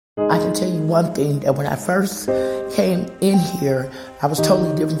can tell you one thing, that when I first came in here, I was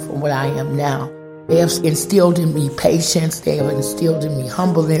totally different from what I am now. They have instilled in me patience. They have instilled in me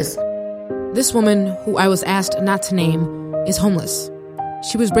humbleness. This woman, who I was asked not to name, is homeless.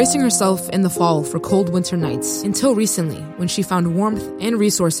 She was bracing herself in the fall for cold winter nights until recently, when she found warmth and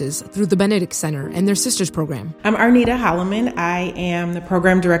resources through the Benedict Center and their Sisters program. I'm Arnita Holloman. I am the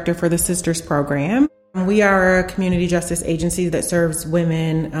program director for the Sisters program. We are a community justice agency that serves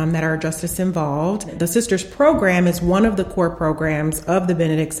women that are justice involved. The Sisters program is one of the core programs of the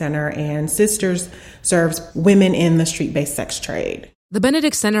Benedict Center, and Sisters serves women in the street-based sex trade. The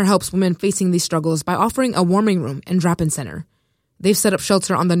Benedict Center helps women facing these struggles by offering a warming room and drop-in center. They've set up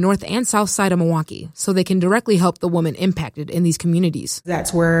shelter on the north and south side of Milwaukee so they can directly help the women impacted in these communities.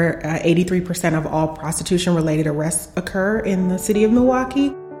 That's where 83% of all prostitution-related arrests occur in the city of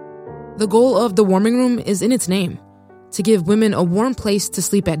Milwaukee. The goal of the warming room is in its name, to give women a warm place to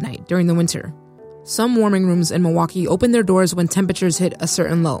sleep at night during the winter. Some warming rooms in Milwaukee open their doors when temperatures hit a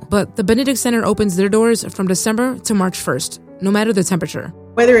certain low, but the Benedict Center opens their doors from December to March 1st, no matter the temperature.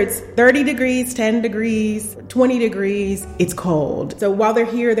 Whether it's 30 degrees, 10 degrees, 20 degrees, it's cold. So while they're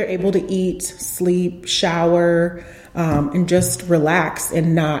here, they're able to eat, sleep, shower, and just relax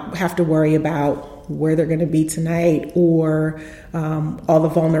and not have to worry about where they're going to be tonight or all the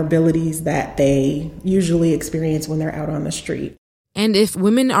vulnerabilities that they usually experience when they're out on the street. And if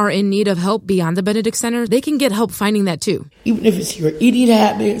women are in need of help beyond the Benedict Center, they can get help finding that too. Even if it's your eating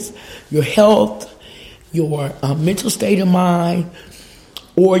habits, your health, your mental state of mind,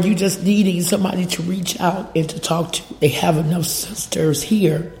 or you just needing somebody to reach out and to talk to, they have enough sisters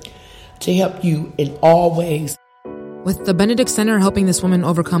here to help you in all ways. With the Benedict Center helping this woman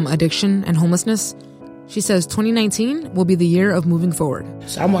overcome addiction and homelessness, she says 2019 will be the year of moving forward.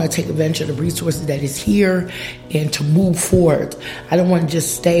 So I want to take advantage of the resources that is here and to move forward. I don't want to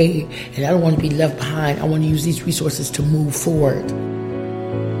just stay and I don't want to be left behind. I want to use these resources to move forward.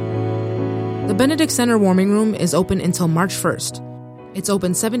 The Benedict Center warming room is open until March 1st. It's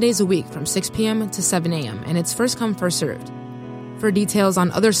open 7 days a week from 6 p.m. to 7 a.m. and it's first come, first served. For details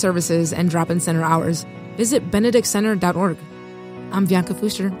on other services and drop-in center hours, visit benedictcenter.org. I'm Bianca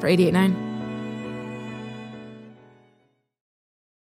Fuscher for 88.9.